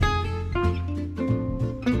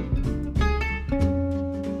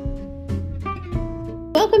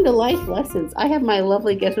Welcome to Life Lessons. I have my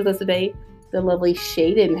lovely guest with us today, the lovely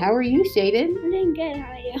Shayden. How are you, Shayden? I'm doing good.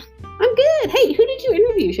 How are you? I'm good. Hey, who did you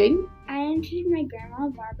interview, Shayden? I interviewed my grandma,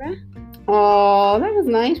 Barbara. Oh, that was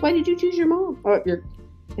nice. Why did you choose your mom? I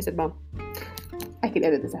said mom. I can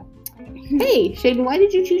edit this out. Hey, Shayden, why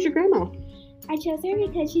did you choose your grandma? I chose her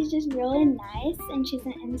because she's just really nice and she's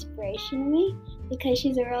an inspiration to me because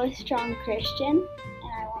she's a really strong Christian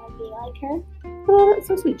and I want to be like her. Oh, that's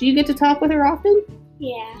so sweet. Do you get to talk with her often?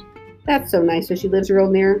 Yeah. That's so nice. So she lives real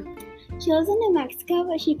near? She lives in New Mexico,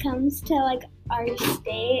 but she comes to our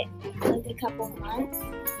state a couple months.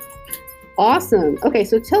 Awesome. Okay,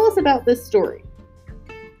 so tell us about this story.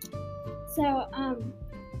 So,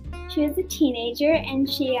 she was a teenager and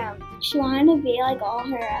she wanted to be like all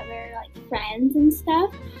her other friends and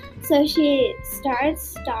stuff. So she started to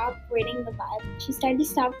stop reading the Bible. She started to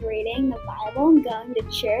stop reading the Bible and going to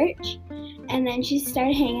church. And then she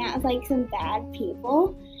started hanging out with some bad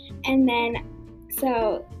people. And then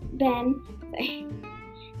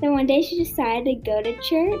one day she decided to go to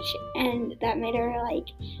church, and that made her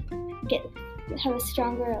have a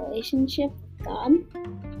stronger relationship with God.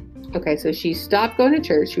 Okay, so she stopped going to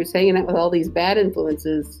church. She was hanging out with all these bad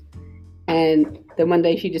influences. And then one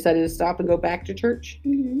day she decided to stop and go back to church?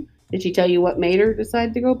 Mm-hmm. Did she tell you what made her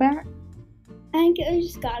decide to go back? I think it was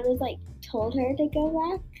just God was told her to go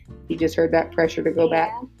back. You just heard that pressure to go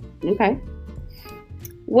back? Okay.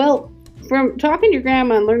 Well, from talking to your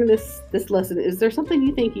grandma and learning this lesson, is there something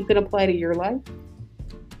you think you can apply to your life?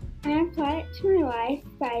 I apply it to my life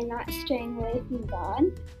by not straying away from God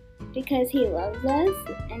because He loves us,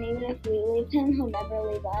 and even if we leave Him, He'll never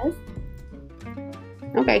leave us.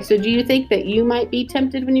 Okay, so do you think that you might be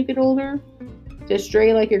tempted when you get older to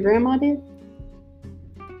stray like your grandma did?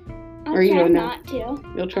 I'll try not to.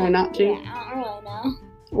 You'll try not to? Yeah, I don't really know.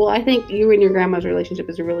 Well, I think you and your grandma's relationship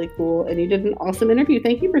is really cool, and you did an awesome interview.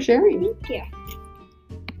 Thank you for sharing. Thank you.